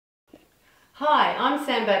Hi, I'm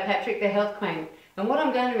Beau Patrick, the Health Queen, and what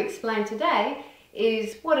I'm going to explain today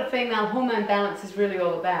is what a female hormone balance is really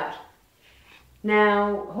all about.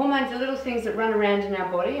 Now, hormones are little things that run around in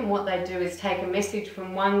our body, and what they do is take a message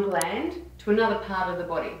from one gland to another part of the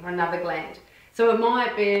body, or another gland. So it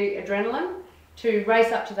might be adrenaline to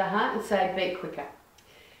race up to the heart and say, beat quicker.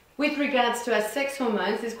 With regards to our sex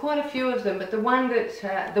hormones, there's quite a few of them, but the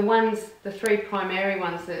three primary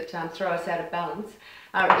ones that throw us out of balance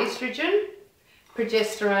are estrogen,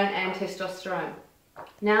 progesterone and testosterone.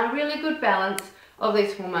 Now, a really good balance of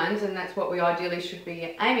these hormones, and that's what we ideally should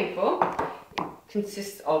be aiming for,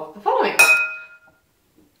 consists of the following.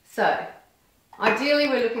 So, ideally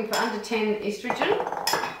we're looking for under 10 estrogen,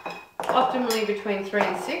 optimally between 3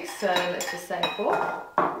 and 6, so let's just say 4.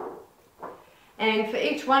 And for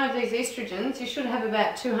each one of these estrogens, you should have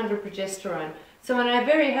about 200 progesterone. So in a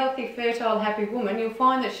very healthy, fertile, happy woman, you'll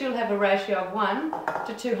find that she'll have a ratio of 1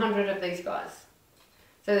 to 200 of these guys.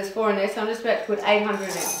 So there's 4 in there, so I'm just about to put 800 in.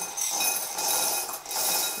 Let's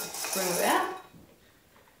bring it out.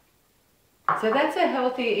 So that's a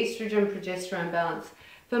healthy estrogen-progesterone balance.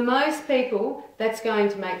 For most people, that's going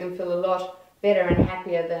to make them feel a lot better and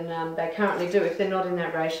happier than they currently do if they're not in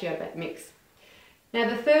that ratio, that mix. Now,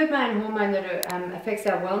 the third main hormone that affects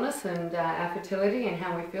our wellness and our fertility and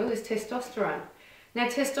how we feel is testosterone. Now,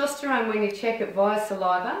 testosterone, when you check it via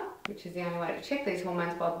saliva, which is the only way to check these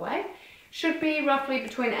hormones, by the way, should be roughly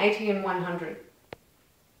between 80 and 100.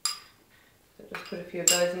 So just put a few of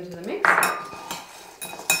those into the mix.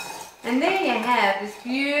 And there you have this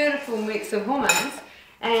beautiful mix of hormones.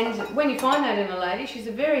 And when you find that in a lady, she's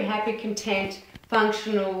a very happy, content,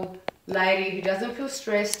 functional lady who doesn't feel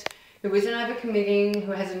stressed, who isn't overcommitting,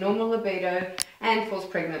 who has a normal libido, and falls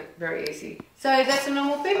pregnant very easy. So that's a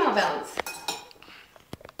normal female balance.